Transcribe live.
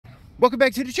Welcome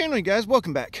back to the channel, you guys.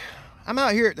 Welcome back. I'm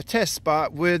out here at the test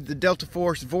spot with the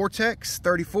Deltaforce Vortex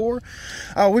 34.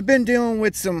 We've been dealing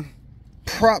with some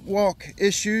prop walk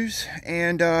issues,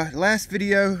 and last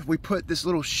video we put this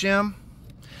little shim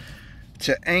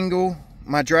to angle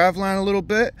my drive line a little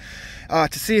bit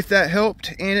to see if that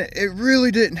helped, and it really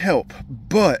didn't help.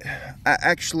 But I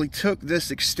actually took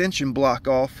this extension block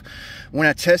off when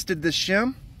I tested this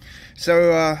shim.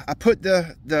 So I put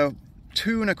the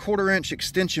 2 1/4 inch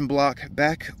extension block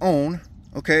back on,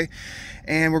 okay,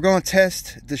 and we're going to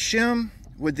test the shim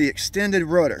with the extended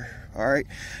rudder. All right,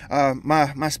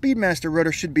 my Speedmaster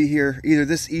rudder should be here either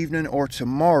this evening or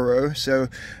tomorrow, so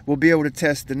we'll be able to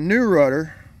test the new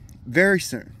rudder very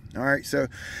soon. All right, so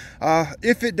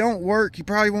if it don't work, you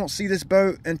probably won't see this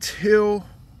boat until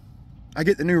I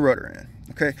get the new rudder in.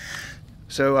 Okay,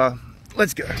 so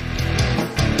let's go.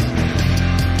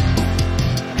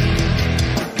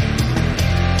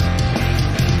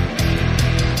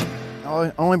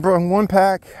 I only brought one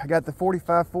pack. I got the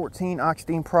 4514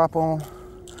 Oxtein prop on,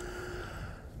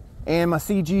 and my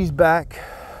CG's back.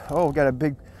 Oh, got a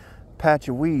big patch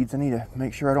of weeds. I need to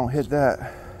make sure I don't hit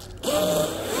that.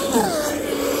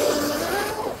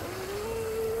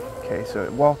 Okay, so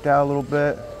it walked out a little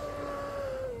bit.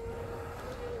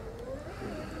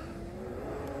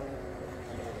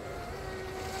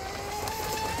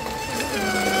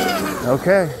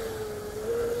 Okay.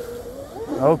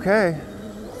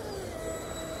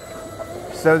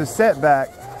 So the setback,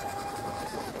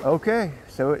 okay,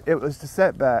 so it was the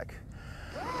setback.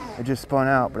 It just spun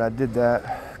out, but I did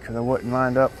that because I wasn't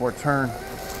lined up for a turn.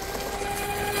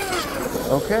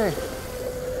 Okay,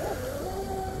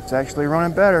 it's actually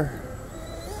running better.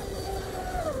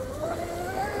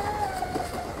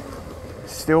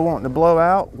 Still wanting to blow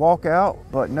out, walk out,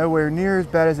 but nowhere near as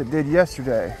bad as it did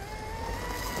yesterday.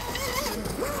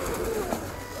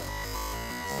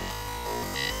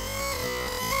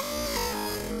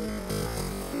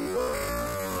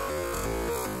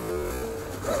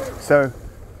 So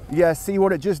you guys see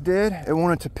what it just did? It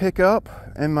wanted to pick up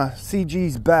and my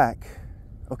CG's back.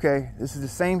 Okay, this is the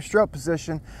same strut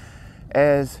position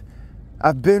as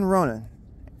I've been running,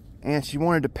 and she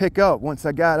wanted to pick up once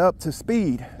I got up to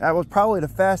speed. That was probably the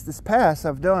fastest pass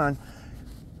I've done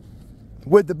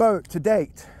with the boat to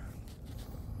date.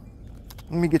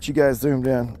 Let me get you guys zoomed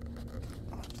in.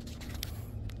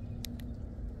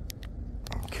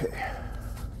 Okay,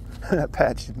 that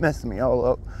patch is messing me all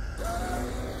up.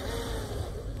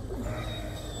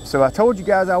 So I told you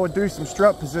guys I would do some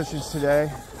strut positions today,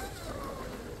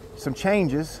 some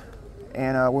changes,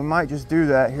 and we might just do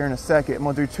that here in a second. I'm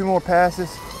gonna do 2 more passes.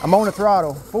 I'm on the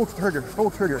throttle, full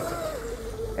trigger,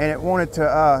 and it wanted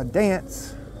to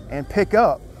dance and pick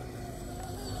up.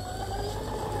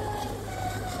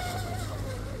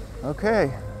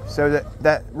 Okay, so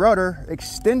that rudder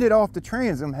extended off the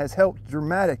transom has helped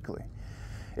dramatically.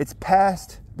 It's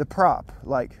past the prop,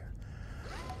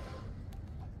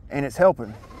 and it's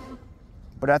helping.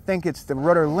 But I think it's the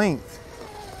rudder length.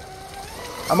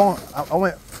 I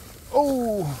went,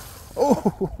 oh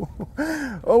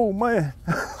man,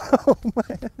 oh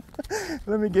man.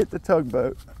 Let me get the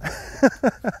tugboat.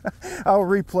 I'll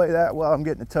replay that while I'm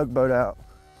getting the tugboat out.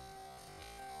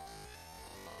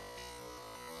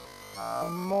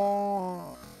 I'm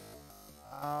on,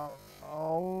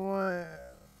 oh man.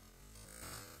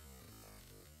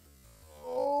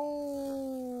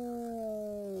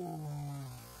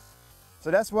 So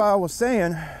that's why I was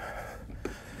saying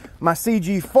my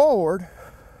CG forward,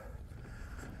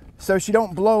 so she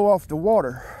don't blow off the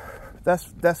water.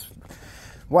 That's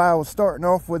why I was starting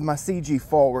off with my CG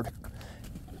forward,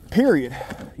 period.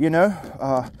 You know,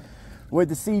 with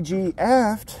the CG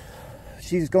aft,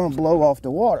 she's gonna blow off the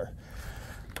water.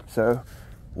 So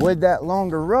with that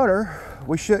longer rudder,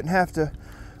 we shouldn't have to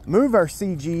move our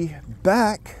CG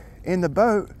back in the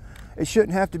boat. It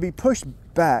shouldn't have to be pushed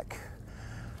back.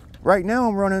 Right now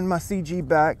I'm running my CG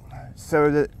back so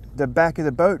that the back of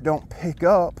the boat don't pick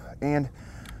up, and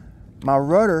my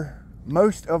rudder,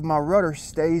 most of my rudder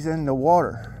stays in the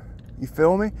water. You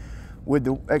feel me? With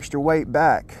the extra weight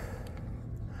back.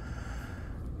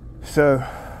 So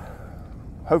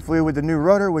hopefully with the new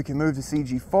rudder we can move the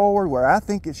CG forward where I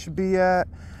think it should be at.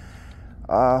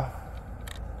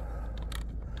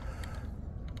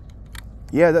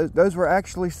 Yeah, those were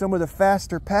actually some of the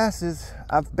faster passes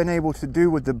I've been able to do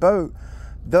with the boat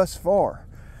thus far.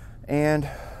 And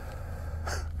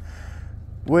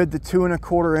with the 2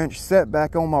 1/4 inch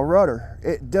setback on my rudder,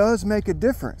 it does make a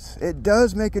difference. It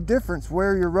does make a difference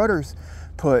where your rudder's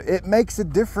put. It makes a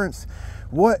difference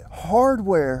what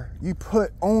hardware you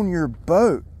put on your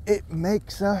boat. It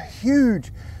makes a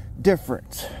huge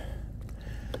difference.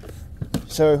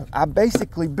 So I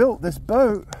basically built this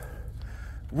boat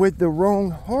with the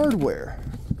wrong hardware.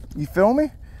 You feel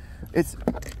me? It's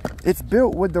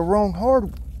built with the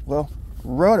wrong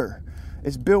rudder.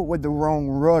 It's built with the wrong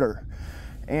rudder.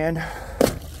 And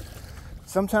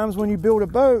sometimes when you build a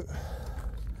boat,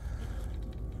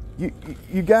 you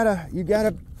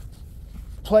gotta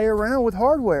play around with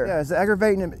hardware. Yeah, as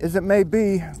aggravating as it may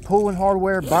be, pulling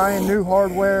hardware, buying new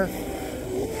hardware,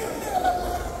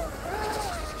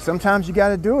 sometimes you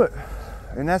gotta do it.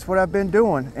 And that's what I've been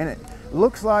doing. And it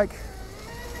looks like,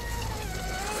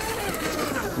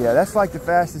 yeah, that's like the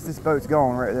fastest this boat's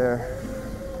going right there.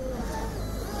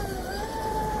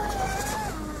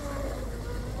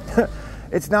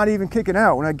 It's not even kicking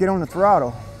out when I get on the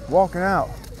throttle, walking out.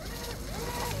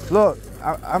 Look,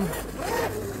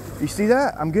 you see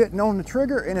that? I'm getting on the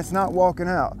trigger and it's not walking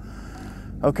out.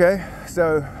 Okay,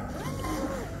 so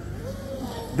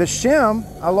the shim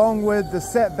along with the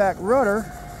setback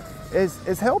rudder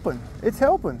is helping. It's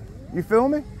helping. You feel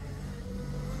me?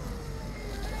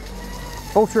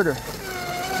 Full trigger.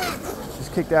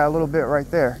 Just kicked out a little bit right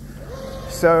there.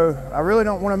 So I really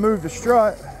don't want to move the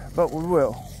strut, but we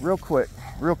will. Real quick.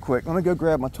 Let me go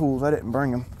grab my tools. I didn't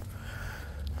bring them.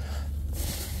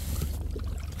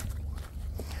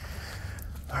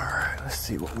 All right, let's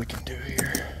see what we can do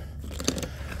here.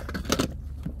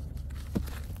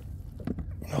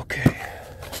 Okay.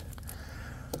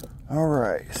 All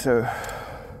right, so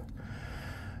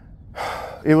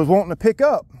it was wanting to pick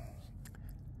up.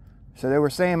 So they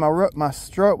were saying my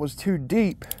strut was too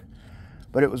deep,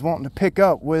 but it was wanting to pick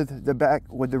up with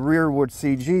the rearward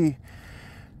CG.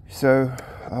 So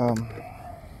I'm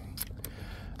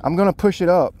gonna push it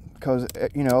up because,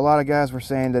 you know, a lot of guys were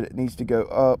saying that it needs to go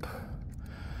up.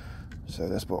 So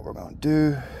that's what we're gonna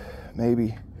do.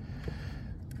 Maybe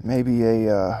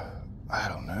a I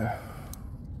don't know,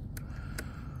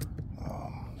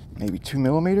 maybe 2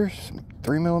 millimeters,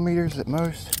 3 millimeters at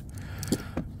most.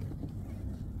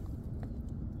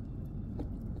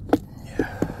 Yeah.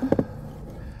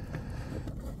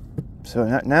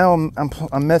 So now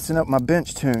I'm messing up my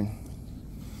bench tune.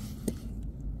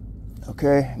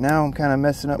 Okay, now I'm kind of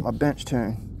messing up my bench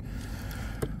tune.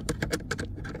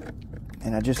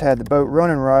 And I just had the boat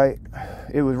running right.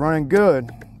 It was running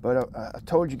good, but I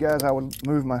told you guys I would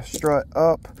move my strut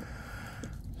up.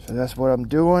 So that's what I'm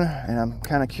doing, and I'm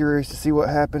kind of curious to see what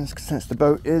happens since the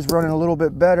boat is running a little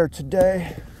bit better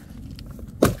today.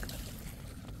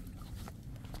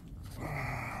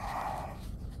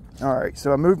 All right,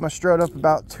 so I moved my strut up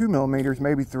about 2 millimeters,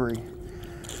 maybe 3.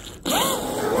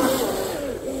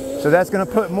 So that's gonna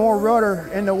put more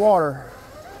rudder in the water.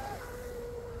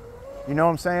 You know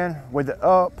what I'm saying? With the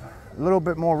up, a little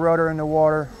bit more rudder in the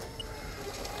water.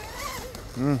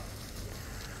 You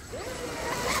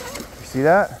see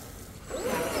that?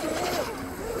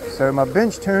 So my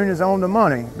bench tune is on the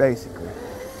money, basically.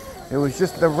 It was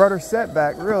just the rudder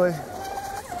setback, really.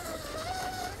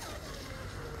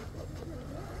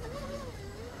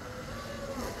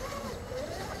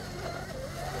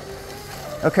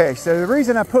 Okay, so the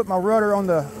reason I put my rudder on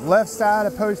the left side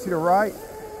opposed to the right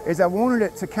is I wanted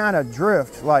it to kind of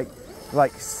drift, like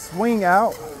swing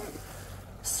out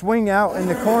in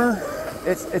the corner.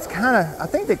 It's kind of, I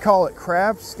think they call it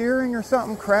crab steering or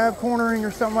something, crab cornering or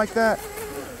something like that.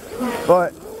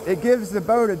 But it gives the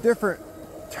boat a different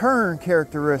turn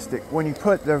characteristic when you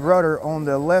put the rudder on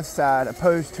the left side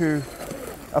opposed to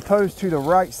the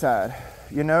right side,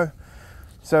 you know?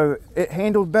 So it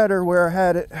handled better where I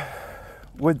had it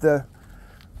with the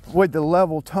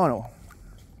level tunnel.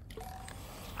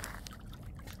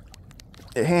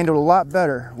 It handled a lot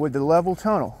better with the level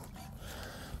tunnel.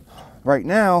 Right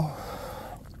now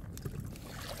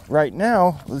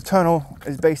the tunnel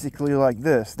is basically like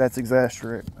this. That's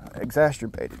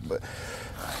exacerbated, but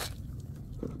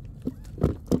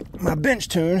my bench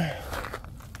tune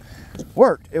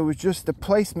worked. It was just the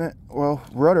placement, well,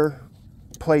 rudder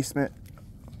placement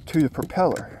to the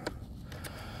propeller.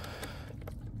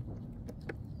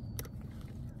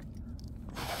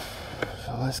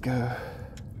 So let's go.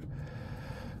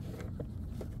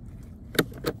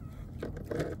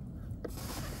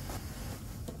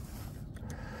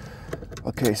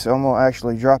 Okay, so I'm gonna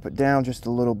actually drop it down just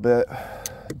a little bit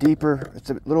deeper. It's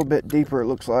a little bit deeper, it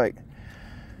looks like,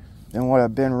 than what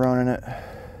I've been running it.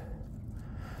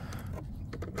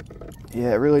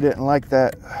 Yeah, I really didn't like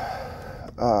that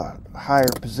higher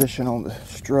position on the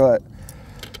strut.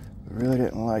 I really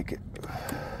didn't like it.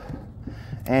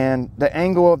 And the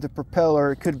angle of the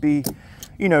propeller, it could be,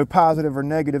 you know, positive or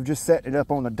negative, just setting it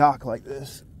up on the dock like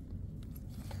this.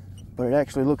 But it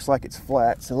actually looks like it's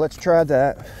flat, so let's try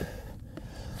that.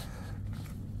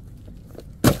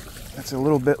 That's a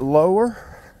little bit lower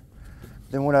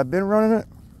than what I've been running it.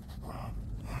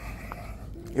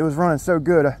 It was running so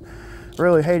good, I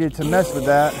really hated to mess with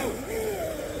that.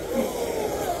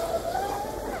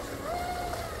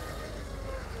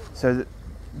 So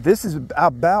this is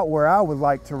about where I would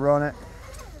like to run it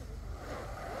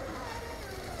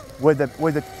with the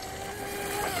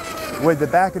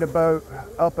back of the boat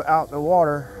up out the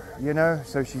water, you know,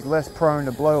 so she's less prone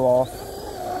to blow off.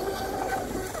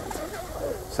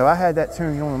 So I had that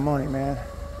tune on the money, man.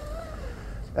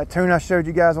 That tune I showed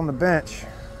you guys on the bench.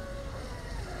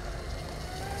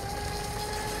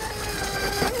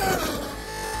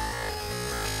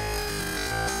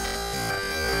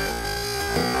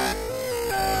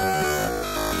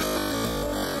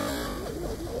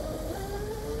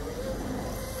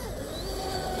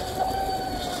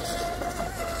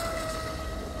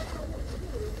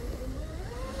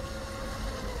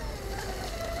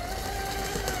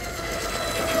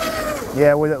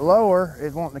 Yeah, with it lower,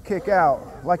 it's wanting to kick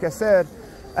out. Like I said,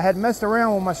 I had messed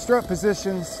around with my strut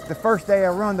positions the first day I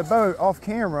run the boat off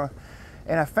camera,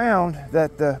 and I found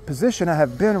that the position I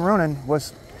have been running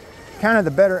was kind of the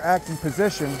better acting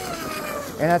position,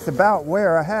 and that's about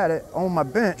where I had it on my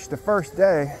bench the first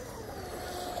day.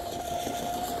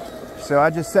 So I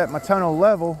just set my tunnel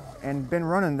level and been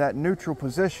running that neutral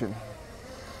position.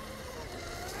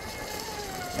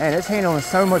 And it's handling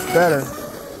so much better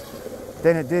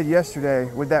than it did yesterday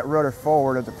with that rudder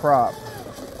forward of the prop.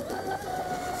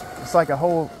 It's like a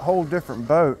whole different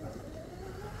boat.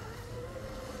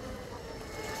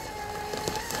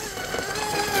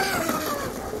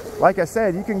 Like I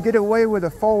said, you can get away with a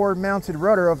forward mounted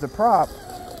rudder of the prop,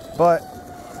 but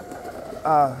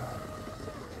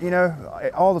you know,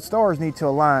 all the stars need to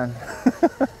align.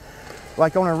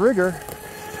 Like on a rigger,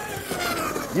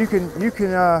 you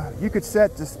could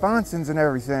set the sponsons and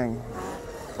everything,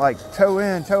 like toe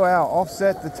in, toe out,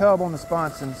 offset the tub on the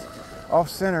sponsons, off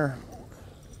center,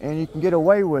 and you can get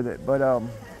away with it. But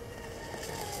on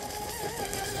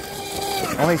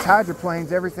these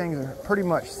hydroplanes, everything's pretty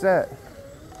much set.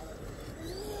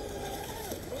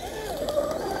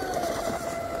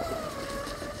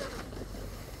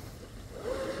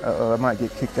 Uh-oh, I might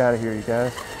get kicked out of here, you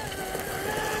guys.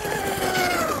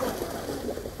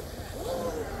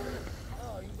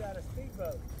 Oh, you got a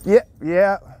speedboat.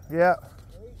 Yeah.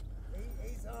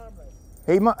 He's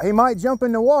harmless. He might jump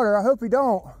in the water. I hope he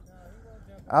don't. No, he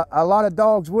won't jump. A lot of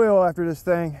dogs will after this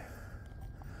thing.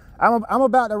 I'm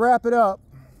about to wrap it up.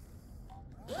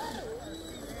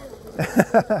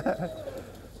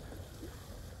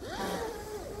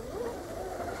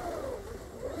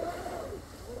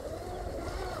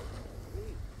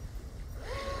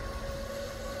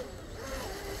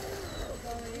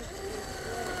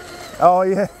 Oh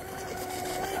yeah.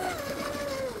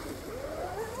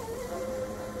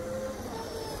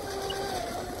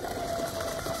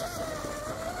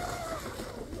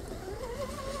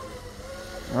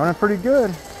 Running pretty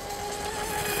good.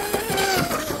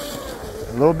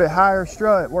 A little bit higher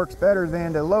strut works better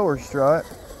than the lower strut.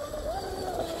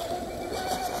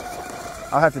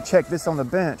 I'll have to check this on the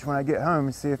bench when I get home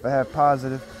and see if I have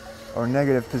positive or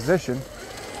negative position.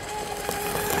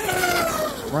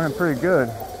 Running pretty good.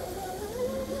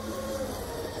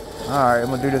 All right, I'm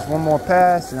gonna do this one more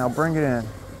pass and I'll bring it in.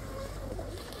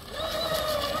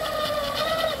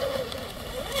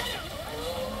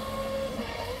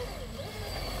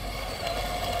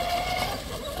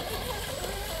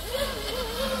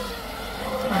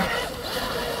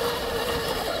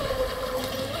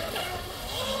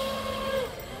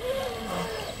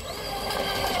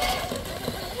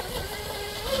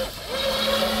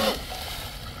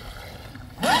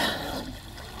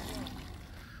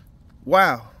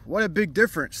 Wow, what a big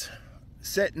difference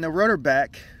setting the rudder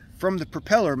back from the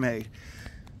propeller made.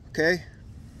 Okay,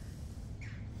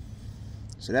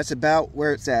 so that's about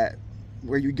where it's at,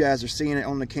 where you guys are seeing it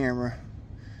on the camera.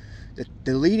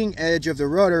 The leading edge of the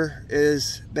rudder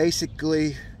is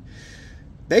basically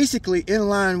in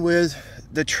line with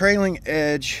the trailing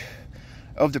edge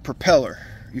of the propeller.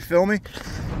 You feel me?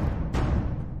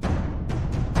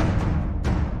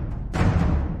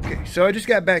 So I just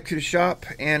got back to the shop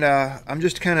and I'm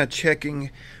just kind of checking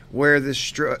where this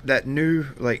strut, that new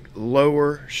like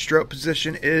lower strut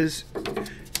position is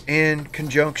in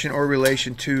conjunction or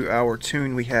relation to our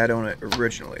tune we had on it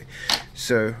originally.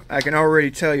 So I can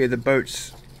already tell you the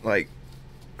boat's like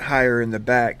higher in the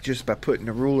back just by putting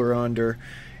the ruler under,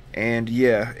 and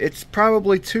yeah, it's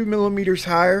probably 2 millimeters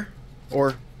higher,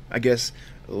 or I guess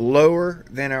lower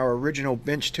than our original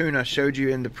bench tune I showed you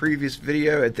in the previous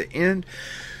video at the end.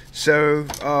 So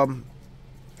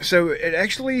so it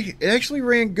actually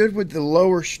ran good with the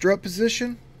lower strut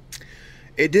position,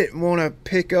 it didn't want to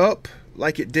pick up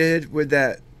like it did with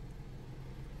that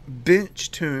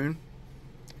bench tune.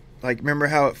 Like, remember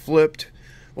how it flipped?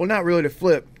 Well, not really to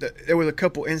flip. There was a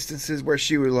couple instances where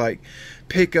she would like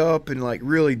pick up and like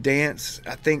really dance.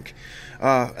 I think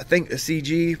the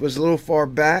CG was a little far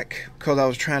back because I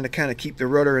was trying to kind of keep the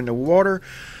rudder in the water.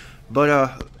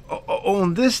 But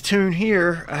on this tune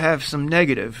here, I have some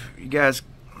negative. You guys,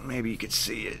 maybe you could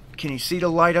see it. Can you see the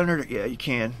light under it? Yeah, you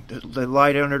can. The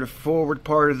light under the forward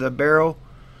part of the barrel.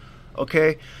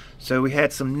 Okay, so we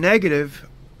had some negative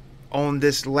on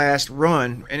this last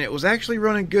run, and it was actually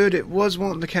running good. It was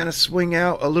wanting to kind of swing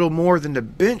out a little more than the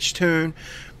bench tune,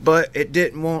 but it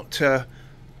didn't want to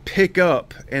pick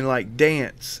up and like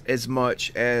dance as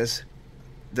much as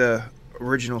the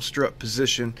original strut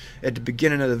position at the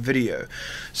beginning of the video.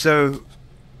 So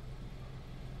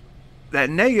that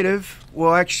negative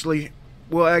will actually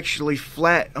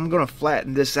I'm going to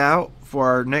flatten this out for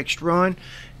our next run,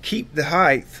 keep the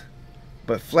height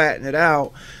but flatten it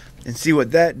out, and see what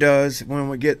that does when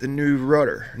we get the new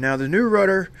rudder. Now the new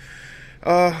rudder,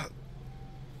 it's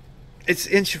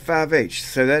 1.5 inch,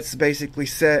 so that's basically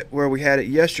set where we had it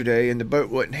yesterday, and the boat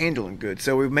wasn't handling good.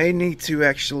 So we may need to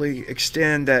actually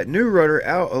extend that new rudder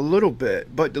out a little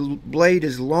bit, but the blade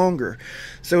is longer.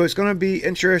 So it's going to be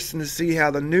interesting to see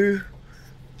how the new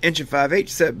 1.5 inch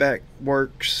setback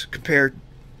works compared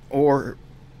to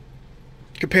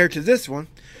this one.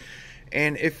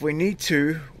 And if we need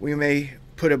to, we may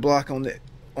put a block on the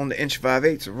 1.5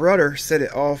 inch rudder, set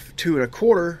it off 2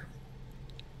 1/4,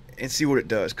 and see what it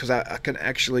does, because I can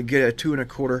actually get a 2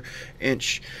 1/4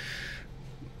 inch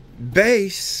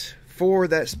base for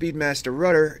that Speedmaster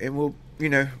rudder, and we'll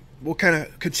kind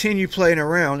of continue playing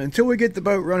around until we get the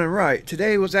boat running right.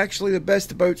 Today was actually the best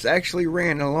the boat's actually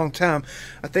ran in a long time.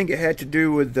 I think it had to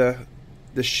do with the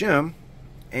shim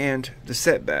and the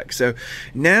setback. So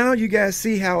now you guys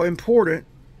see how important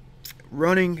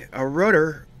running a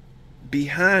rudder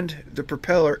behind the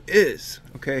propeller is.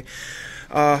 Okay,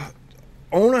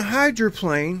 on a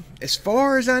hydroplane, as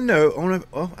far as I know, on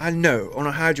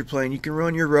a hydroplane you can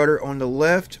run your rudder on the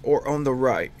left or on the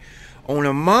right. On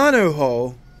a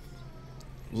monohull,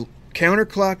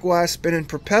 counterclockwise spinning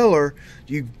propeller,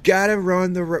 you gotta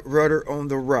run the rudder on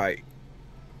the right.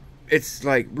 It's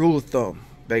like rule of thumb,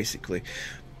 basically.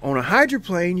 On a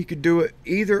hydroplane, you could do it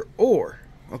either or,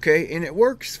 okay, and it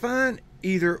works fine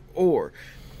either or.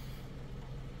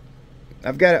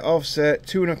 I've got it offset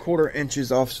 2 1/4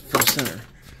 inches off from center,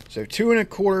 so 2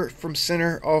 1/4 from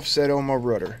center offset on my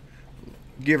rudder,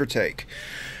 give or take.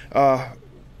 What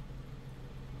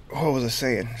was I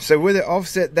saying? So with it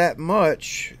offset that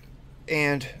much,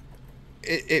 and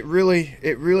it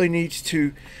really needs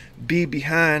to be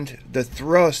behind the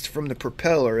thrust from the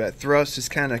propeller. That thrust is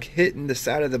kind of hitting the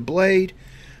side of the blade,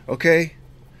 okay,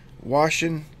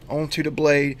 washing onto the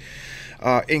blade,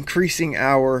 increasing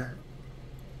our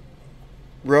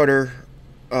rudder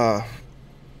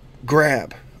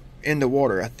grab in the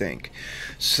water, I think.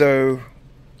 So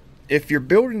if you're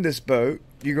building this boat,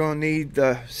 you're going to need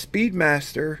the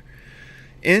Speedmaster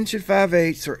 1.5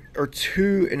 inch or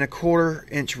 2 1/4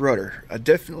 inch rudder. I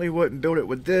definitely wouldn't build it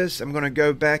with this. I'm going to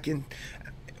go back in.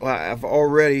 Well, I've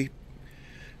already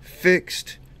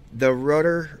fixed the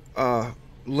rudder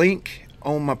link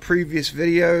on my previous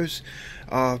videos,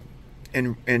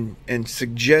 and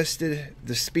suggested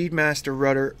the Speedmaster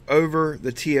rudder over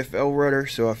the TFL rudder.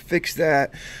 So I fixed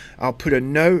that. I'll put a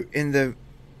note in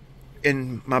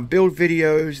my build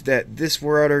videos that this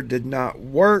rudder did not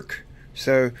work,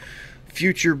 so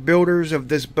future builders of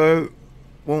this boat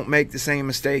won't make the same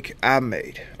mistake I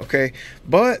made, okay?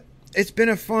 But it's been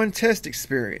a fun test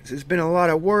experience. It's been a lot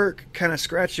of work, kind of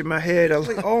scratching my head.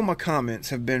 All my comments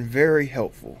have been very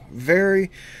helpful,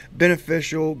 very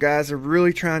beneficial. Guys are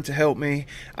really trying to help me.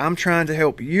 I'm trying to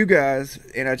help you guys,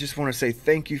 and I just want to say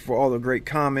thank you for all the great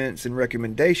comments and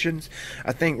recommendations.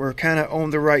 I think we're kind of on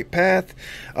the right path.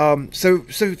 So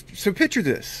picture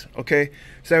this, okay?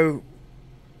 So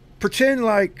pretend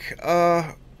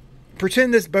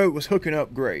this boat was hooking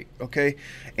up great, okay,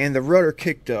 and the rudder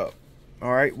kicked up.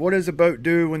 All right, what does a boat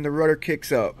do when the rudder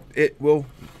kicks up? It will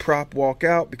prop walk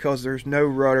out because there's no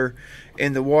rudder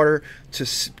in the water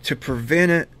to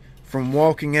prevent it from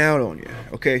walking out on you.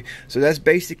 Okay, so that's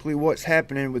basically what's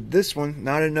happening with this one.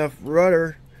 Not enough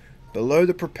rudder below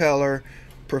the propeller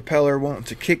wanting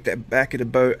to kick that back of the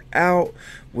boat out.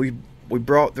 We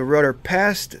brought the rudder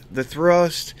past the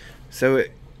thrust, so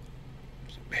it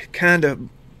kind of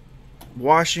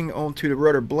washing onto the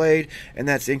rudder blade, and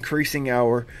that's increasing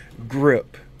our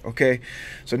grip. Okay,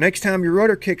 so next time your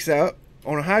rudder kicks out,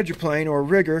 on a hydroplane or a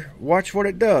rigger, watch what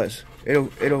it does.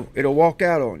 It'll walk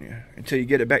out on you until you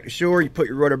get it back to shore. You put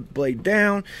your rudder blade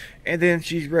down, and then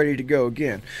she's ready to go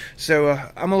again. So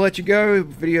I'm gonna let you go. The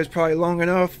video is probably long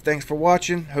enough. Thanks for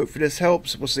watching. Hope this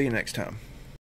helps. We'll see you next time.